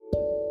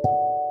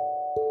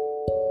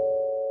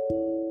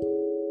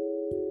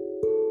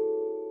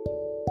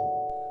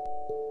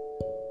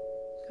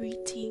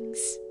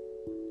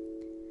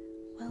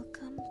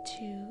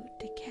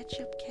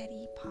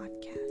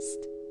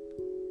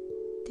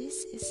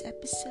is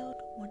episode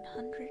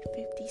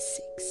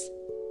 156.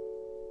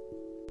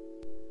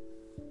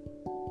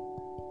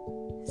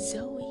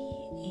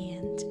 Zoe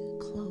and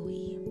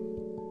Chloe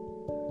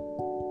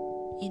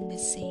in the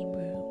same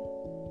room.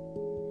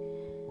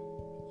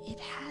 It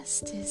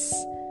has this,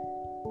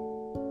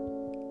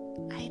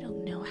 I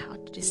don't know how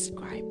to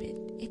describe it.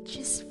 It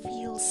just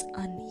feels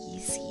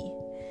uneasy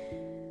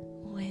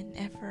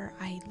whenever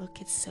I look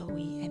at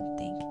Zoe and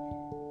think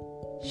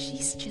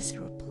she's just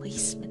a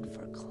replacement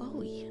for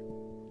Chloe.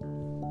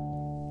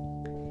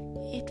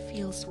 It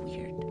feels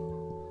weird.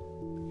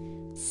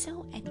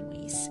 So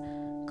anyways,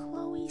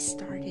 Chloe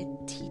started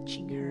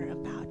teaching her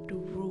about the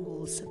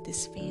rules of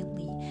this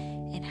family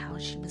and how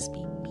she must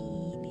be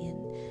mean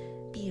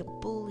and be a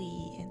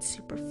bully and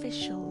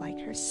superficial like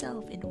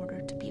herself in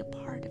order to be a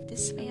part of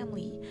this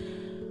family,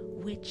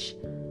 which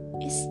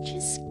is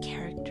just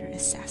character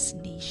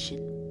assassination.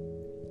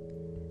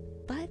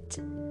 But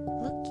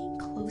looking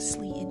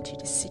closely into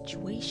the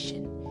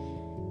situation,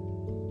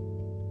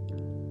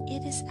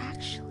 it is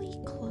actually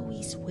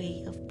Chloe's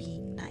way of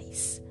being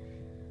nice.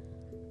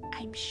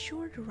 I'm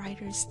sure the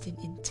writers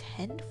didn't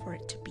intend for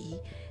it to be,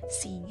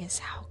 seeing as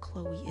how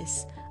Chloe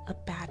is a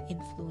bad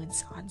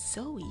influence on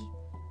Zoe.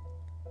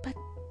 But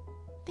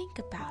think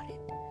about it.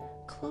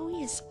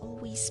 Chloe has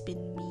always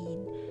been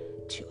mean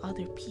to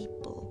other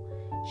people.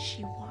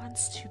 She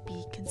wants to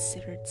be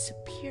considered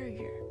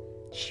superior.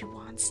 She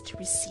wants to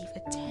receive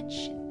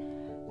attention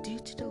due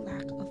to the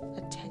lack of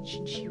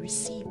attention she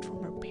received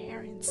from her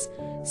parents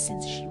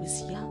since she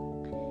was young.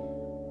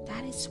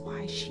 That is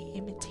why she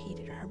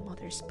imitated her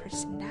mother's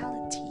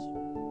personality,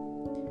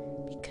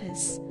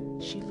 because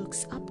she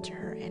looks up to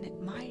her and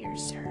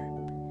admires her.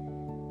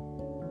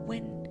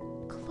 When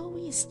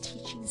Chloe is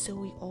teaching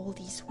Zoe all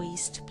these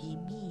ways to be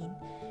mean,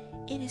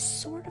 it is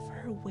sort of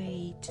her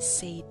way to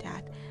say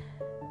that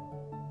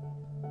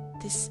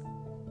this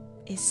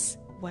is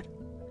what,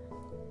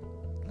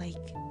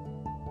 like,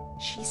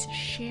 she's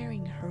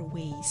sharing her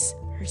ways,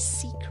 her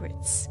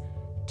secrets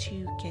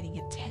to getting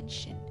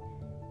attention,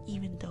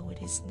 even though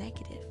it is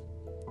negative.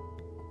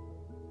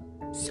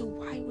 So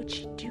why would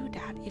she do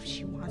that if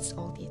she wants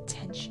all the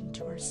attention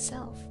to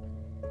herself?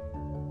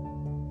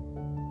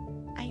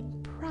 I'm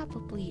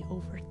probably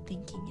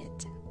overthinking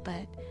it,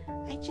 but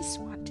I just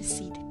want to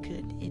see the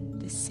good in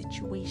this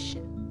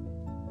situation.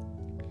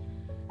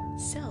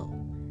 So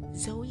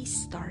Zoe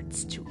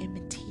starts to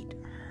imitate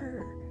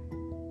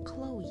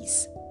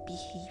Chloe's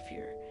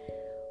behavior,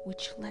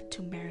 which led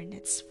to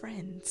Marinette's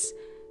friends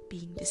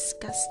being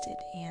disgusted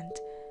and,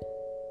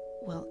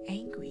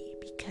 angry,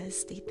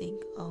 because they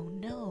think, oh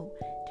no,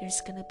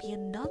 there's gonna be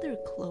another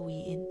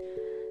Chloe in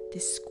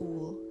this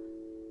school.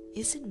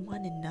 Isn't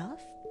one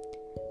enough?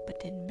 But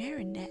then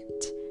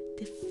Marinette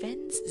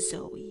defends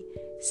Zoe,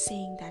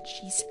 saying that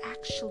she's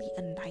actually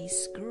a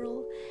nice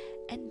girl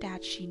and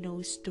that she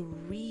knows the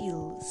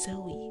real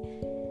Zoe.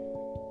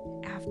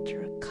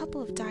 After a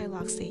couple of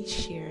dialogues they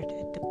shared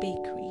at the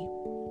bakery,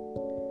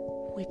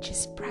 which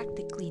is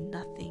practically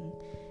nothing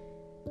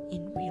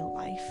in real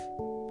life.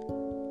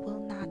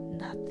 Well, not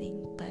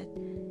nothing, but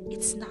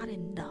it's not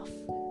enough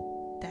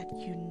that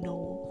you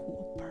know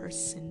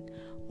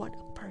what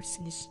a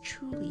person is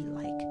truly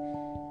like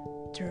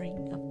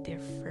during the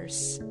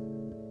first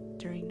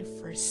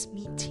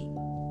meeting.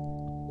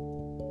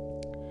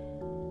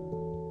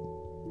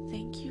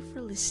 Thank you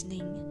for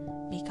listening.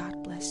 May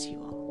God bless you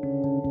all.